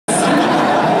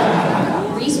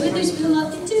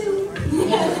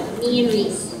Me and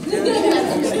Reese. Do you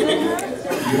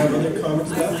have other comics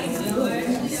back?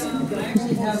 I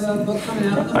actually have a book coming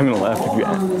out. I'm gonna laugh if you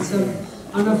ask.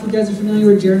 I don't know if you guys are familiar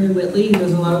with Jeremy Whitley. He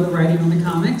does a lot of the writing on the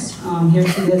comics. He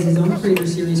actually has his own creator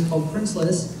series called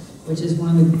Princeless, which is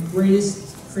one of the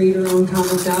greatest creator-owned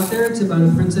comics out there. It's about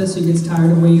a princess who gets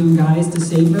tired of waiting on guys to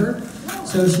save her.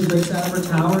 So she breaks out of her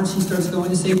tower and she starts going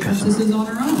to save princesses on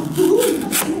her own.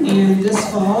 And this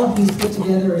fall, he's put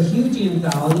together a huge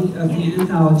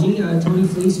anthology. Tony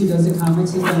Fleece, who does the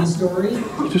comics, has done a story.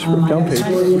 Just down page.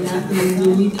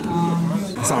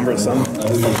 Somber sun.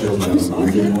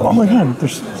 Oh my god,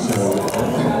 there's...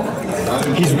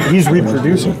 He's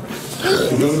reproducing.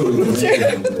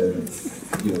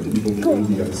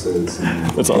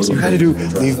 That's awesome. How to do?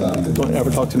 Don't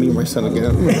ever talk to me or my son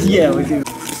again. Yeah, we do.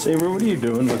 Saber, what are you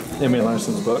doing with Emmy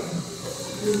Larson's book?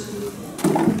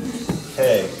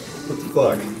 Hey, what the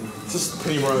fuck? Just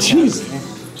pretty more. Jeez.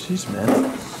 Jeez, man.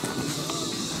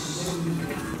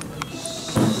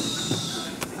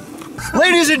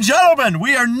 Ladies and gentlemen,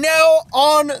 we are now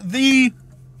on the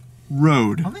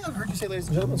road. I don't think I've heard you say ladies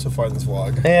and gentlemen so far in this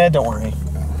vlog. Yeah, don't worry.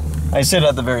 I said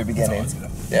at the very beginning.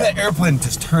 Yeah. That airplane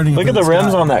just turning. Look at the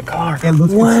rims on that car. It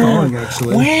looks strong,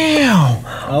 actually. Wow.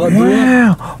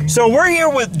 Wow. So we're here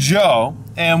with Joe,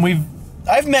 and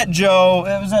I've met Joe.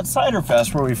 It was at Cider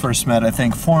Fest where we first met, I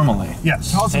think, formally.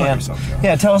 Yes. Tell us about yourself, Joe.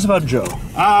 Yeah, tell us about Joe.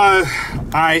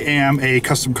 I am a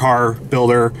custom car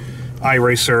builder,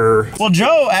 iRacer. Well,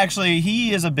 Joe, actually,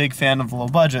 he is a big fan of low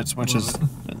budgets, which is,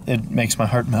 it makes my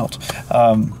heart melt.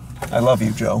 I love you,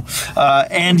 Joe.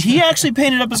 And he actually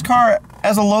painted up his car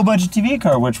as a low-budget TV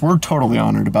car, which we're totally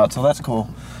honored about, so that's cool.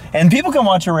 And people can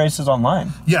watch your races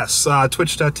online. Yes,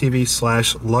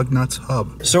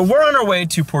 twitch.tv/LugnutsHub. So we're on our way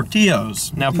to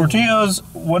Portillo's. Now, Portillo's,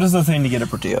 what is the thing to get at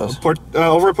Portillo's?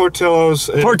 Over at Portillo's.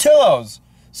 Portillo's!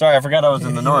 Sorry, I forgot I was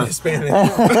in the north.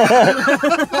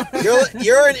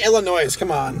 You're in Illinois,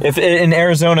 come on. If in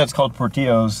Arizona it's called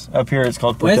Portillo's, up here it's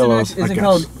called Portillo's. Is it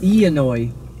called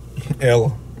Illinois?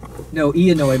 Ill. No,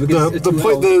 Illinois, because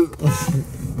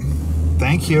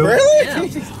Thank you. Really? Yeah.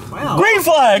 Wow. Green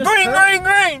flag!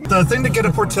 Green! The thing to get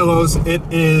at Portillo's, it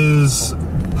is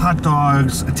hot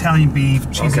dogs, Italian beef,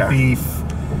 cheesy beef.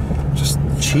 Just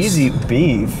cheesy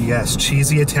beef? Yes,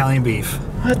 cheesy Italian beef.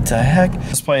 What the heck?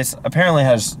 This place apparently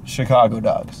has Chicago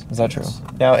dogs. Is that true?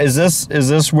 Now, is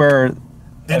this where...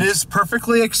 It is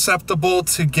perfectly acceptable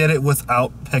to get it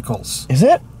without pickles. Is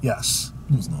it? Yes.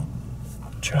 It's not.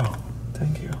 Joe,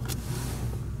 thank you.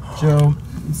 Joe,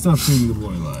 stop treating the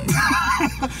boy like.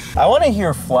 I want to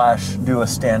hear Flash do a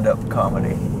stand-up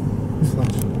comedy.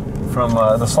 From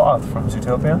the Sloth from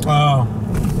Zootopia. Oh.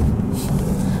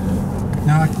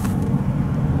 No.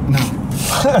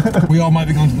 We all might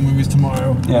be going to the movies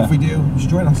tomorrow. Yeah. If we do, you should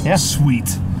join us. Yeah.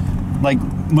 Sweet. Like,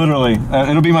 literally.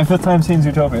 It'll be my 5th time seeing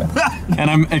Zootopia. And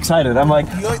I'm excited. I'm like...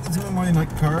 You like the movie more than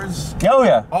like Cars? Oh,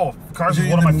 yeah. Oh, Cars is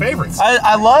one of my favorites.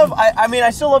 I mean,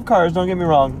 I still love Cars, don't get me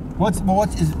wrong.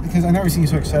 Because I've never seen you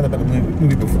so excited about a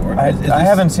movie before. I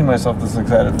haven't seen myself this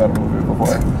excited about a movie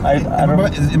before. I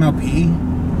don't... Is MLP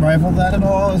rival that at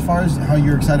all, as far as how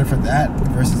you're excited for that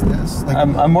versus this? Like,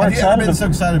 I'm more excited. Have you ever been so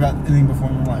excited about anything before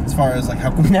in your life, as far as like how...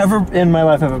 Never in my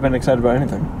life have I been excited about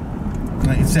anything.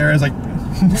 Like, Sarah's like...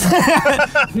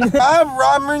 Bob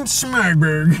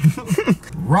Schmarberg.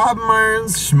 Rob Martin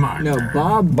Schmarberg. No,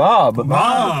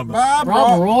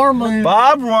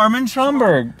 Bob Rorman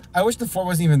Schaumburg. I wish the 4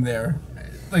 wasn't even there.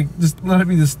 Like, just let it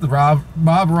be the Bob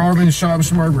Rorman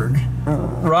Schmarberg.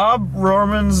 Rob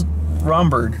Rorman's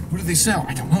Romberg. What do they sell?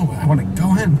 I don't know. I want to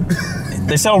go in.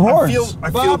 They sell roars.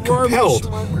 I feel compelled.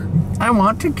 I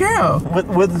want to go.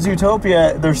 With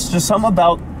Zootopia, there's just something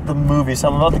about the movie,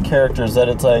 something about the characters that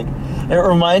it's like, it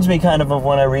reminds me kind of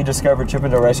when I rediscovered Chip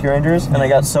and Dale Rescue Rangers, and I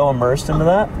got so immersed into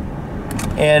that.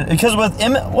 And because with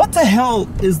Emmett, what the hell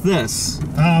is this?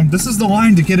 This is the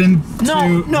line to get into.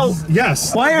 No.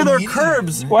 Yes. Why are there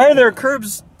curbs? Why are there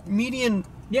curbs median?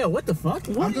 Yeah, what the fuck?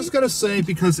 I'm just gonna say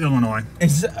because Illinois.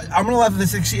 I'm gonna laugh if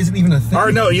this actually isn't even a thing.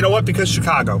 Or no, you know what? Because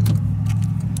Chicago.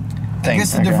 I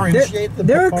guess to differentiate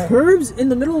there are curbs in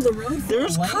the middle of the road?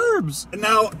 There's curbs.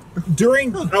 Now,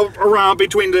 around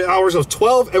between the hours of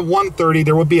 12 and 1:30,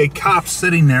 there would be a cop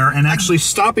sitting there and actually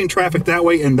stopping traffic that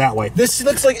way and that way. This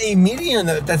looks like a median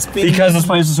that's being... Because this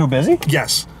place is so busy?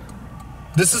 Yes.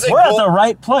 This is We're at the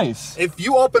right place. If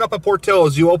you open up a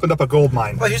Portillo's, you opened up a gold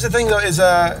mine. Well, here's the thing, though, is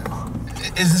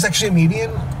this actually a median?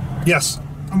 Yes.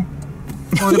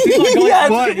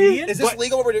 Is this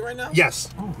legal what we're doing right now? Yes.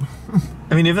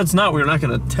 I mean, if it's not, we're not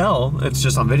going to tell. It's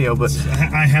just on video, but...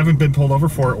 I haven't been pulled over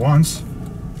for it once.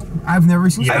 I've never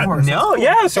seen that before. No,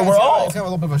 yeah, so we're all... It's kind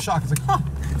of a little bit of a shock. It's like, huh.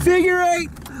 Figure 8!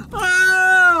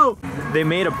 Oh! no! They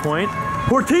made a point.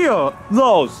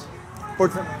 Portillos.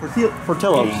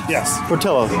 Portillos. Yes.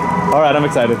 Portillos. All right, I'm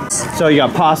excited. So you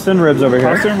got pasta and ribs over here.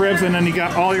 Pasta and ribs, and then you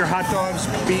got all your hot dogs,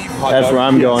 beef. That's where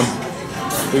I'm going.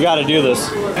 We got to do this.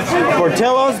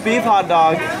 Portillo's beef hot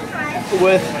dog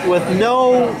with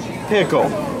no pickle,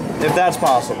 if that's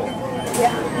possible.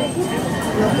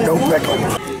 No pickle.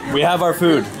 We have our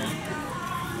food.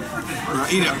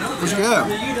 Eat it. What you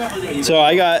got? So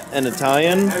I got an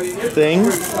Italian thing,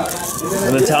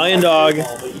 an Italian dog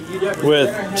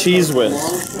with cheese whiz.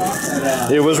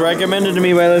 It was recommended to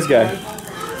me by this guy.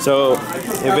 So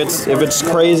if it's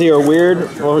crazy or weird,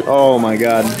 oh my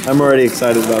god, I'm already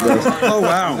excited about this. Oh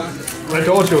wow. I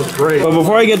told you it was great. But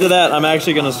before I get to that, I'm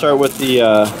actually going to start with the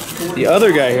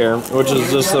other guy here, which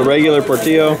is just the regular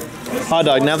Portillo hot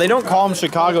dog. Now they don't call them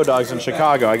Chicago dogs in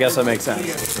Chicago. I guess that makes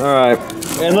sense. All right,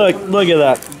 and look at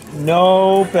that.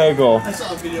 No pickle.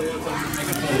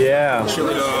 Yeah.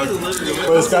 Chili dog.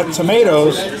 But it's got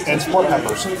tomatoes and sport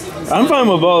peppers. I'm fine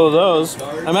with both of those.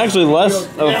 I'm actually less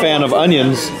of a fan of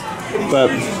onions, but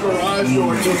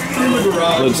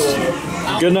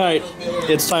good night.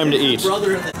 It's time to eat.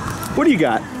 What do you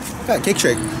got? Got a cake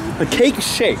shake. A cake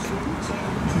shake.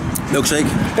 Milkshake.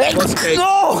 Plus cake.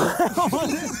 No!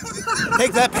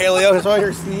 Take that, paleo. That's all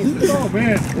you're sneezing. Oh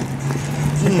man.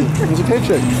 It's a cake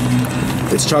shake.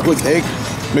 It's chocolate cake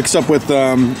mixed up with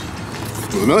a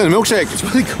milkshake. It's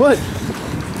really good.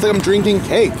 It's like I'm drinking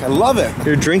cake. I love it.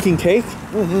 You're drinking cake?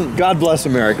 Mm-hmm. God bless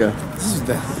America. This is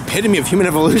the epitome of human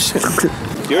evolution.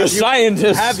 Your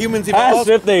scientists have humans asked evolved?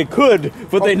 if they could,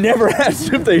 but they never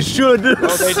asked if they should.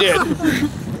 Oh, they did.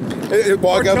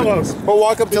 Walk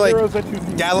up to like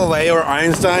Galileo or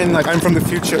Einstein, like I'm from the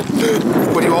future.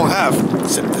 What do you all have?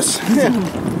 Sip this.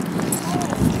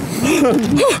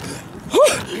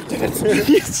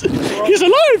 He's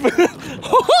alive!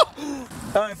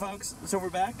 Alright folks, so we're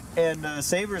back, and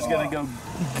Saber's gonna go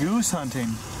goose hunting.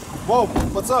 Whoa,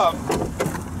 what's up?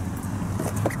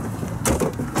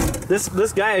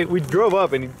 This guy, we drove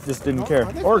up and he just didn't care.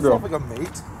 Or girl. Like a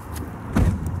mate.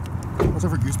 What's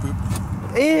up for goose poop?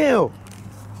 Ew!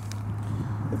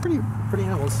 They're pretty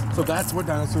animals. So that's what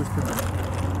dinosaurs could be.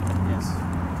 Yes.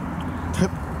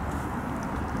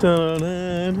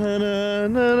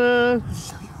 Da-na-na-na-na-na.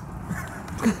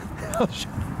 What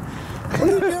are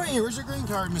you doing here? Where's your green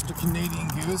card, Mr. Canadian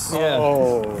Goose? Yeah.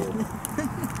 Oh.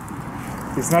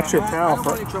 He's not your pal,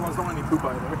 friend. I don't want any poop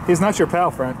either. He's not your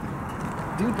pal, friend.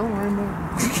 Dude, don't worry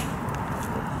about it.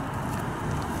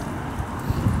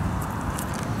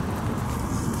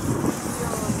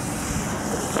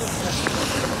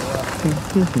 I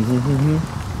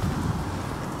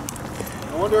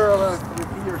wonder if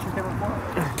he or she came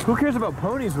up. Who cares about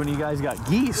ponies when you guys got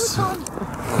geese?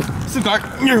 It's a dark.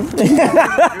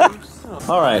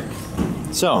 Alright,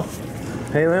 so,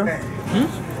 hey Liam.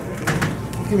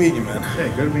 Good to meet you, man.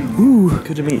 Hey, good to meet you. Ooh,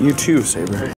 good to meet you too, Saber.